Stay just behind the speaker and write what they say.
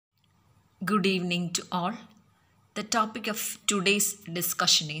Good evening to all. The topic of today's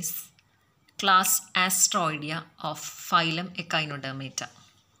discussion is class Asteroidea of phylum Echinodermata.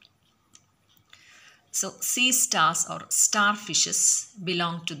 So, sea stars or starfishes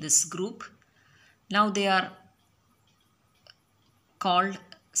belong to this group. Now they are called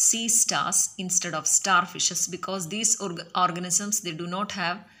sea stars instead of starfishes because these organisms, they do not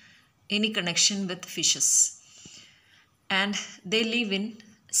have any connection with fishes, and they live in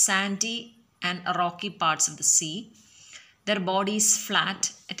sandy and rocky parts of the sea. Their body is flat.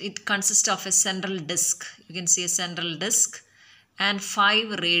 It consists of a central disc. You can see a central disc and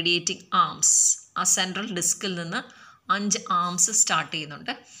 5 radiating arms. A central disc il ninnu 5 arms start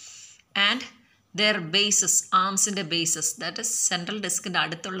cheyyunnundu, and their bases, arms inde bases, that is central disc inde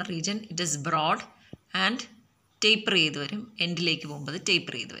aduthulla region, it is broad and taper cheyidu varum, endilekku pogumbod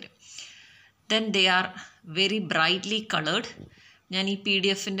taper cheyidu varum. Then they are very brightly colored. ഞാൻ ഈ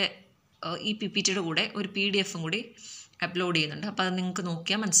PDF-ൻ്റെ ഈ PPT-യുടെ കൂടെ ഒരു PDF-ഉം കൂടി upload ചെയ്യുന്നുണ്ട്, അപ്പോൾ അത് നിങ്ങൾക്ക്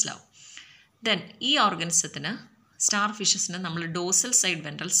നോക്കിയാൽ മനസ്സിലാവും. ദെൻ ഈ ഓർഗനിസത്തിന്, സ്റ്റാർ ഫിഷസിന് നമ്മൾ ഡോസൽ സൈഡ്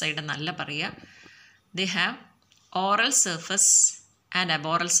വെൻട്രൽ സൈഡ് എന്നല്ല പറയുക. They have oral surface and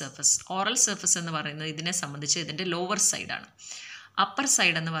aboral surface. Oral surface എന്ന് പറയുന്നത് ഇതിനെ സംബന്ധിച്ച് ഇതിൻ്റെ ലോവർ സൈഡാണ്. അപ്പർ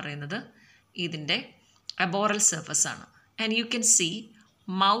സൈഡ് എന്ന് പറയുന്നത് ഇതിൻ്റെ അബോറൽ സർഫസ് ആണ്. And you can see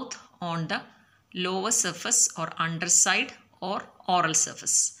mouth on the lower surface or under side or oral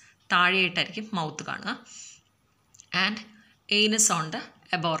surface. താഴെയായിട്ടായിരിക്കും mouth കാണുക. And anus on the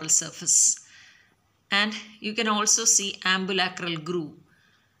aboral surface. And you can also see ambulacral groove,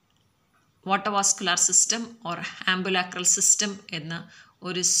 water-vascular system or ambulacral system എന്ന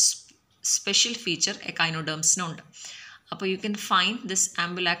ഒരു special feature എക്കൈനോഡേംസിനുണ്ട്. അപ്പോൾ you can find this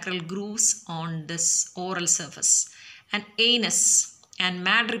ambulacral grooves on this oral surface. And anus and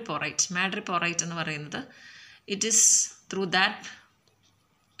madreporite എന്ന് പറയുന്നത്, it is through that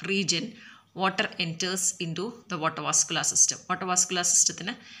region water enters into the water-vascular system. water-vascular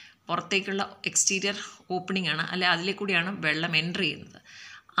സിസ്റ്റത്തിന് പുറത്തേക്കുള്ള exterior opening ആണ്, അല്ലെ അതിലെ കൂടിയാണ് വെള്ളം എൻ്റർ ചെയ്യുന്നത്.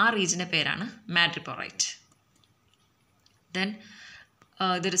 ആ റീജിയൻ്റെ പേരാണ് മാഡ്രിപോറൈറ്റ്. ദെൻ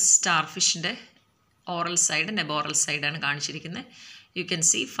ഇതൊരു സ്റ്റാർ ഫിഷിൻ്റെ ഓറൽ സൈഡ് ആൻഡ് എബോറൽ സൈഡാണ് കാണിച്ചിരിക്കുന്നത്. യു ക്യാൻ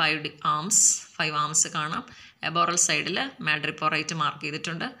സീ 5 ആംസ് കാണാം. എബോറൽ സൈഡിൽ മാഡ്രിപോറൈറ്റ് മാർക്ക്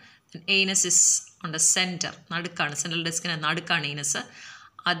ചെയ്തിട്ടുണ്ട്. Anus is on the centre, നടുക്കാണ്, central ഡിസ്കിന് നടുക്കാണ് anus.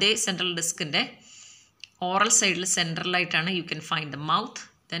 അതേ സെൻട്രൽ ഡിസ്കിൻ്റെ ഓറൽ സൈഡിൽ സെൻട്രലായിട്ടാണ് you can find the mouth.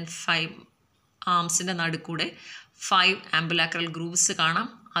 Then 5 ആംസിൻ്റെ നടുക്കൂടെ 5 ആംബുലാക്രൽ grooves കാണാം.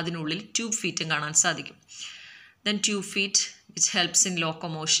 അതിനുള്ളിൽ ട്യൂബ് ഫീറ്റും കാണാൻ സാധിക്കും. Then tube feet which helps in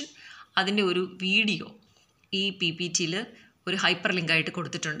locomotion. അതിൻ്റെ ഒരു വീഡിയോ ഈ PPT-യിൽ ഒരു ഹൈപ്പർ ലിങ്കായിട്ട്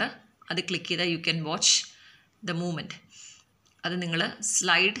കൊടുത്തിട്ടുണ്ട്. അത് ക്ലിക്ക് ചെയ്താൽ you can watch the movement. അത് നിങ്ങൾ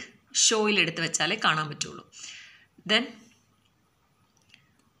സ്ലൈഡ് ഷോയിൽ എടുത്ത് വെച്ചാലേ കാണാൻ പറ്റുള്ളൂ.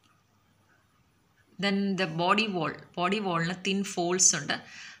 Then the body wall thin folds ഉണ്ട്.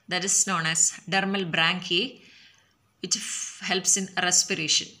 That is known as dermal branchiae, which helps in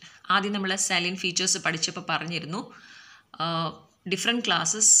respiration. ആദ്യം നമ്മൾ സാലിൻ ഫീച്ചേഴ്സ് പഠിച്ചപ്പോൾ പറഞ്ഞിരുന്നു, ഡിഫറെൻറ്റ്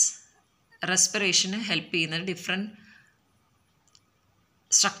ക്ലാസ്സസ് റെസ്പിറേഷന് ഹെൽപ്പ് ചെയ്യുന്ന ഡിഫറെൻറ്റ്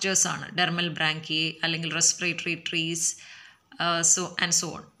സ്ട്രക്ചേഴ്സാണ്. ഡെർമൽ ബ്രാങ്കിയെ അല്ലെങ്കിൽ respiratory trees, so and so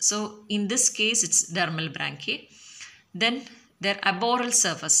on. So in this case it's dermal branchiae. Then their aboral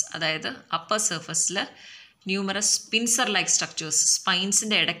surface, അതായത് upper സർഫസിൽ numerous pincer like structures,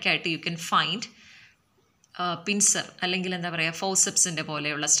 സ്പൈൻസിൻ്റെ ഇടയ്ക്കായിട്ട് you can find pincer അല്ലെങ്കിൽ എന്താ പറയുക ഫോസെപ്സിൻ്റെ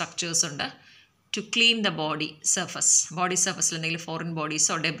പോലെയുള്ള structures ഉണ്ട്. To clean the body സർഫസിൽ എന്തെങ്കിലും foreign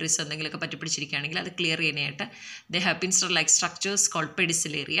ബോഡീസോ ഡെബ്രിസോ എന്തെങ്കിലുമൊക്കെ പറ്റിപ്പിടിച്ചിരിക്കുകയാണെങ്കിൽ അത് ക്ലിയർ ചെയ്യാനായിട്ട് they have pincer like structures called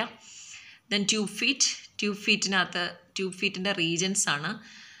പെഡിസിലേറിയ. Then tube ഫീറ്റിൻ്റെ regions ആണ്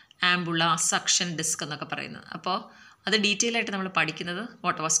ആംബുള, സക്ഷൻ, ഡിസ്ക് എന്നൊക്കെ പറയുന്നത്. അപ്പോൾ അത് ഡീറ്റെയിൽ ആയിട്ട് നമ്മൾ പഠിക്കുന്നത്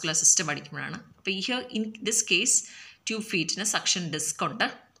വാട്ടർ-വാസ്കുലർ സിസ്റ്റം പഠിക്കുമ്പോഴാണ്. അപ്പോൾ in this case tube ഫീറ്റിന് suction disk ഉണ്ട്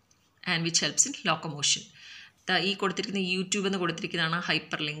and which helps in locomotion. ഈ കൊടുത്തിരിക്കുന്ന യൂട്യൂബ് എന്ന് കൊടുത്തിരിക്കുന്നതാണ്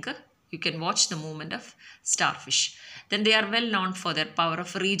hyper link. You can watch the movement of star fish. Then they are well known for their power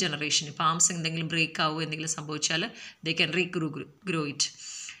of regeneration. ഇപ്പോൾ arms എന്തെങ്കിലും break ആവുമോ എന്തെങ്കിലും സംഭവിച്ചാൽ they can grow it.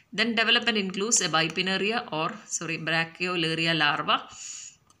 Then development includes a brachyolarea larva.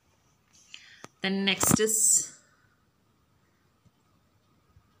 Then next is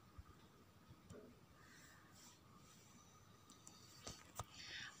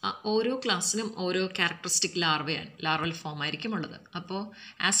ഓരോ ക്ലാസ്സിനും ഓരോ characteristic larval form ആയിരിക്കും ഉള്ളത്. അപ്പോൾ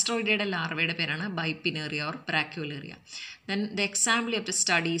ആസ്ട്രോയിഡയുടെ ലാർവയുടെ പേരാണ് ബൈപ്പിനേറിയ or ബ്രാക്യോലേറിയ. Then the example of the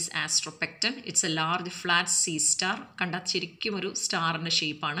studies ആസ്ട്രോപെക്ടൻ. It's A large flat see star. കണ്ടാൽ ശരിക്കും ഒരു സ്റ്റാറിൻ്റെ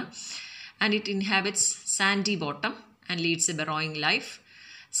ഷേപ്പാണ്. And it inhabits Sandy bottom and Leeds A burrowing life.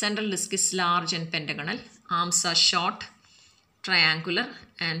 Central disc is large and pentagonal. Arms are short triangular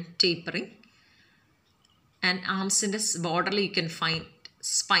and tapering. And arms in this border you can find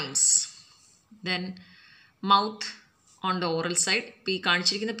spines. Then mouth on the oral side. P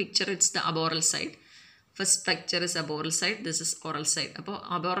കാണിച്ചിരിക്കുന്ന picture, it's the aboral side. First picture is aboral side, this is oral side. അപ്പോൾ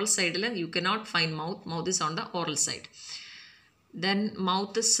aboral side you cannot find mouth. Mouth is on the oral side. Then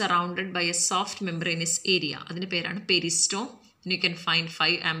mouth is surrounded by a soft membranous area. അതിൻ്റെ പേരാണ് peristome. You can find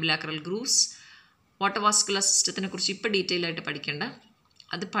 5 ambulacral grooves. വാട്ടർവാസ്കുലർ സിസ്റ്റത്തിനെ കുറിച്ച് ഇപ്പോൾ detail ആയിട്ട് പഠിക്കേണ്ട.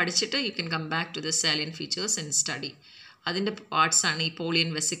 അത് പഠിച്ചിട്ട് you can come back to the salient features and study. അതിൻ്റെ പാർട്സാണ് ഈ Polian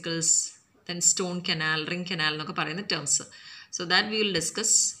vesicles, then stone canal, ring canal എന്നൊക്കെ പറയുന്ന terms. So that we will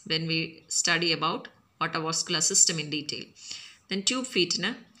discuss when we study about വാട്ടർവാസ്കുലർ system in detail. Then tube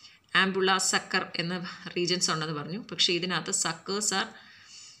ഫീറ്റിന് ആംബുള, sucker എന്ന regions ഉണ്ടെന്ന് പറഞ്ഞു. പക്ഷേ ഇതിനകത്ത് suckers R,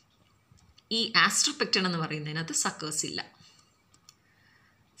 ഈ ആസ്ട്രോപെക്ടൺ എന്ന് പറയുന്നതിനകത്ത് സക്കേഴ്സ് ഇല്ല.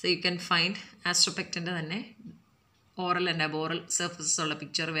 So you can find ആസ്ട്രോപെക്ടൻ്റെ തന്നെ ഓറൽ ആൻഡ് അബോറൽ സർഫസസ് ഉള്ള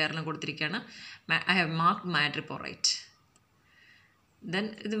പിക്ചർ വേറെ കൊടുത്തിരിക്കുകയാണ്. I have mark മാഡ്രിപ്പോറൈറ്റ്. ദെൻ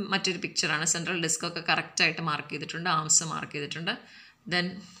ഇത് മറ്റൊരു പിക്ചറാണ്. സെൻട്രൽ ഡിസ്ക് ഒക്കെ കറക്റ്റായിട്ട് മാർക്ക് ചെയ്തിട്ടുണ്ട്, ആംസ് മാർക്ക് ചെയ്തിട്ടുണ്ട്. ദെൻ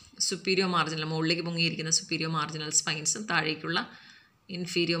സുപ്പീരിയോ മാർജിനൽ, മുകളിലേക്ക് പൊങ്ങിയിരിക്കുന്ന സുപ്പീരിയോ മാർജിനൽ സ്പൈൻസും താഴേക്കുള്ള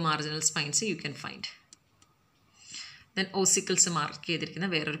ഇൻഫീരിയോ marginal spines you can find. Then ossicles mark ചെയ്തിരിക്കുന്ന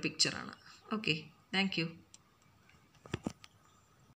വേറൊരു പിക്ചറാണ്. Okay, thank you.